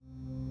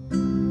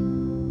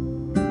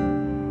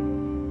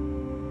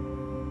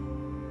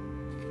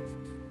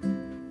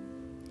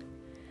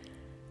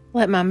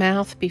Let my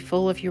mouth be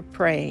full of your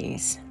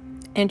praise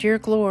and your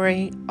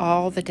glory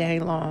all the day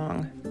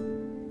long.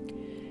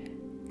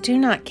 Do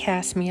not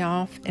cast me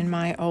off in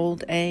my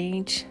old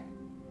age.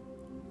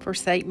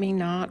 Forsake me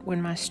not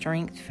when my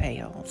strength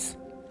fails.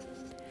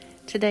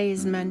 Today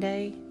is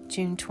Monday,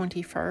 June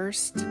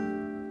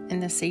 21st, in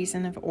the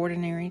season of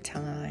ordinary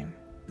time.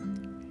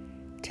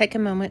 Take a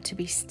moment to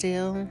be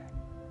still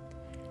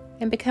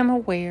and become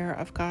aware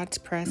of God's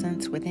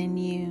presence within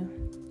you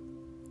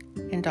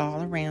and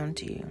all around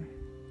you.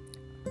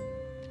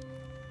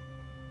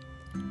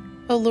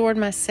 O Lord,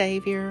 my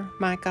Savior,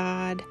 my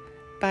God,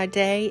 by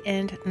day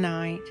and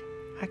night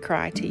I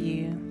cry to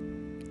you.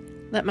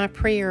 Let my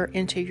prayer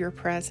enter your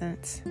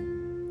presence.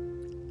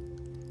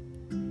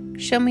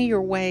 Show me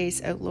your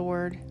ways, O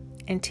Lord,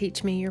 and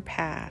teach me your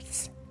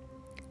paths.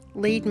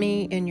 Lead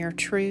me in your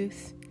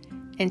truth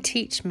and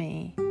teach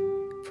me,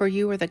 for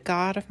you are the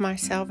God of my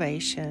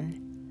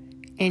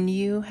salvation, and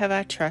you have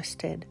I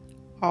trusted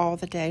all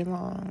the day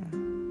long.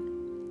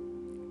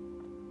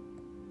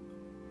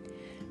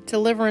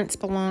 Deliverance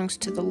belongs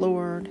to the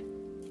Lord.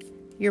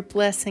 Your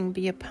blessing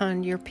be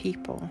upon your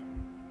people.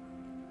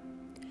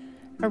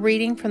 A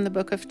reading from the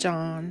book of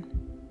John.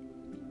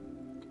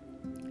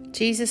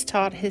 Jesus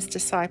taught his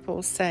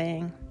disciples,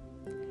 saying,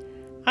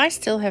 I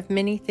still have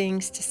many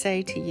things to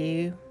say to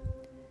you,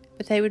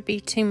 but they would be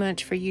too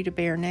much for you to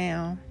bear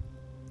now.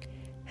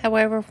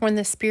 However, when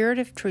the Spirit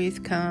of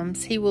truth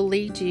comes, he will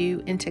lead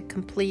you into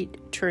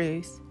complete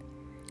truth,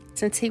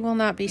 since he will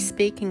not be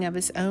speaking of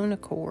his own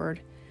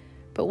accord,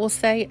 but will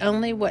say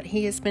only what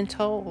he has been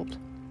told,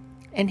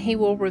 and he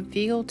will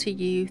reveal to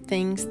you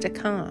things to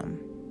come.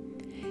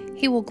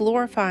 He will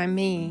glorify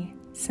me,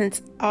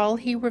 since all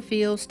he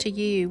reveals to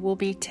you will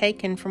be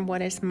taken from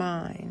what is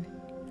mine.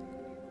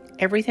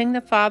 Everything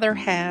the Father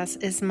has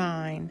is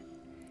mine.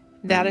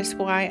 That is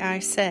why I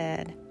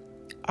said,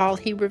 all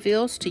he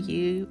reveals to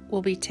you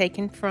will be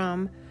taken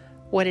from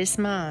what is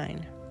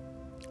mine.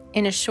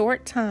 In a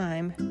short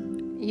time,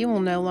 you will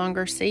no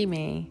longer see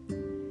me,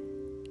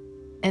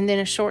 and then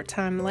a short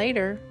time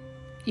later,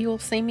 you will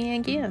see me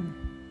again.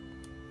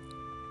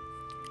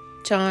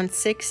 John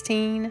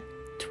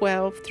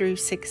 16:12 through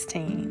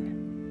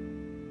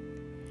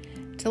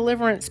 16.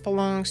 Deliverance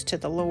belongs to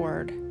the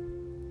Lord.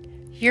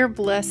 Your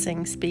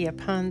blessings be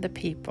upon the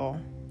people.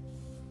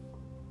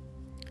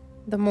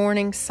 The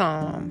Morning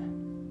Psalm.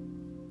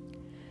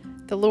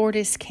 The Lord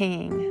is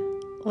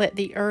King. Let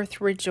the earth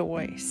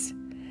rejoice.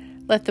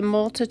 Let the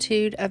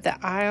multitude of the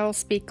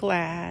isles be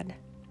glad.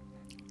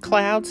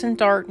 Clouds and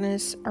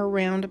darkness are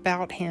round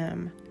about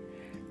him.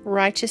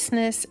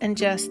 Righteousness and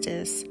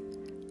justice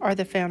are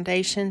the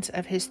foundations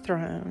of his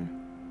throne.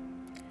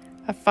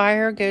 A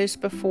fire goes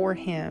before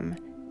him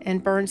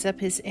and burns up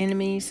his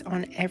enemies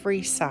on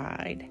every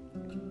side.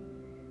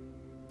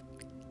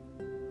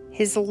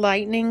 His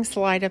lightnings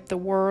light up the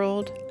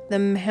world. The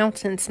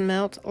mountains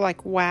melt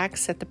like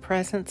wax at the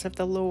presence of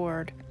the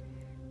Lord,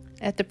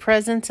 at the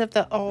presence of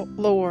the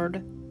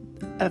Lord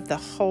of the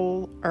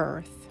whole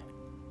earth.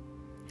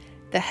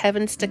 The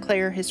heavens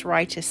declare his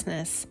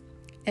righteousness,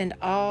 and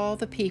all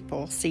the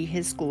people see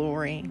his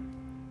glory.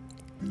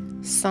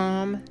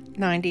 Psalm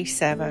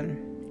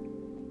 97.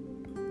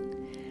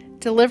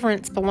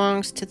 Deliverance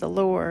belongs to the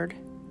Lord.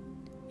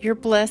 Your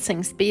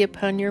blessings be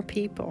upon your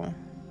people.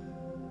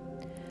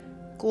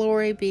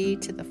 Glory be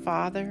to the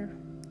Father,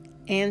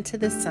 and to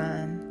the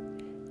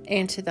Son,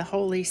 and to the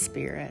Holy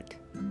Spirit,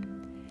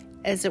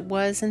 as it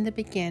was in the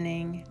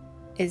beginning,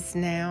 is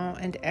now,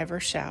 and ever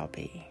shall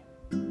be.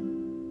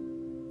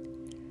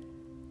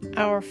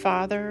 Our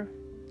Father,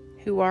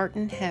 who art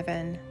in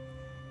heaven,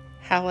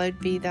 hallowed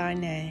be thy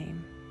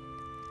name.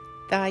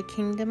 Thy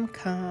kingdom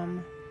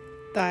come,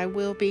 thy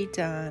will be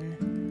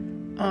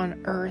done, on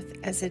earth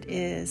as it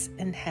is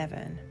in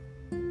heaven.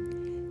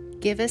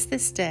 Give us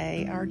this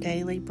day our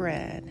daily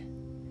bread,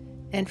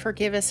 and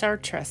forgive us our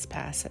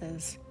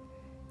trespasses,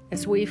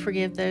 as we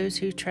forgive those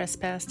who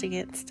trespass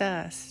against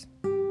us.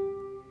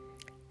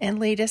 And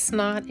lead us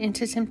not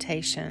into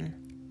temptation,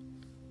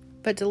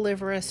 but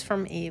deliver us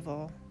from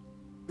evil.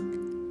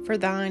 For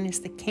thine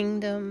is the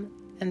kingdom,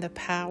 and the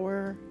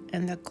power,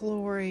 and the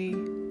glory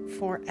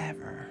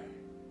forever.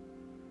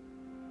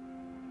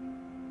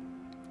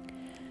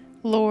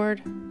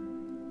 Lord,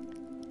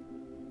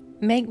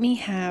 make me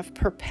have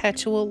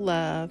perpetual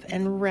love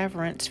and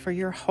reverence for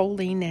your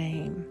holy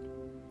name,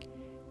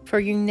 for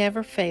you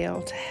never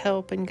fail to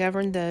help and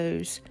govern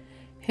those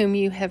whom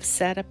you have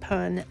set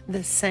upon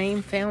the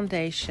same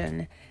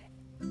foundation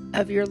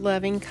of your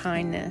loving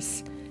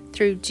kindness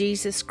through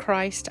Jesus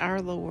Christ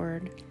our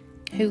Lord,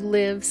 who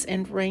lives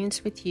and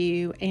reigns with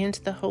you and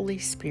the Holy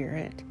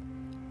Spirit,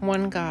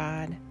 one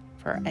God,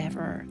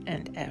 forever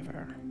and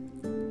ever.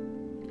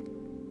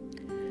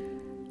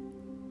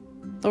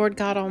 Lord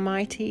God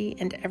Almighty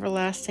and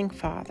everlasting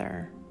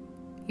Father,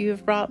 you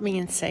have brought me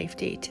in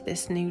safety to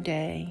this new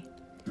day.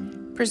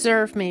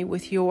 Preserve me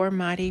with your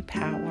mighty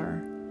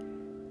power,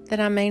 that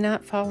I may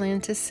not fall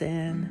into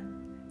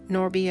sin,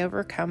 nor be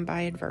overcome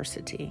by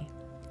adversity.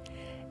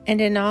 and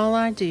in all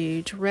I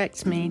do,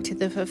 direct me to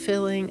the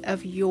fulfilling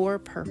of your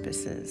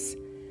purposes.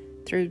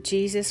 Through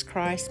Jesus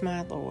Christ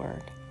my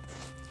Lord.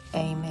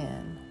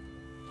 Amen.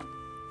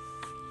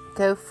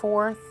 Go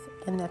forth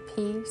in the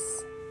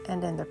peace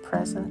and in the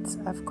presence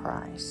of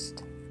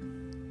Christ.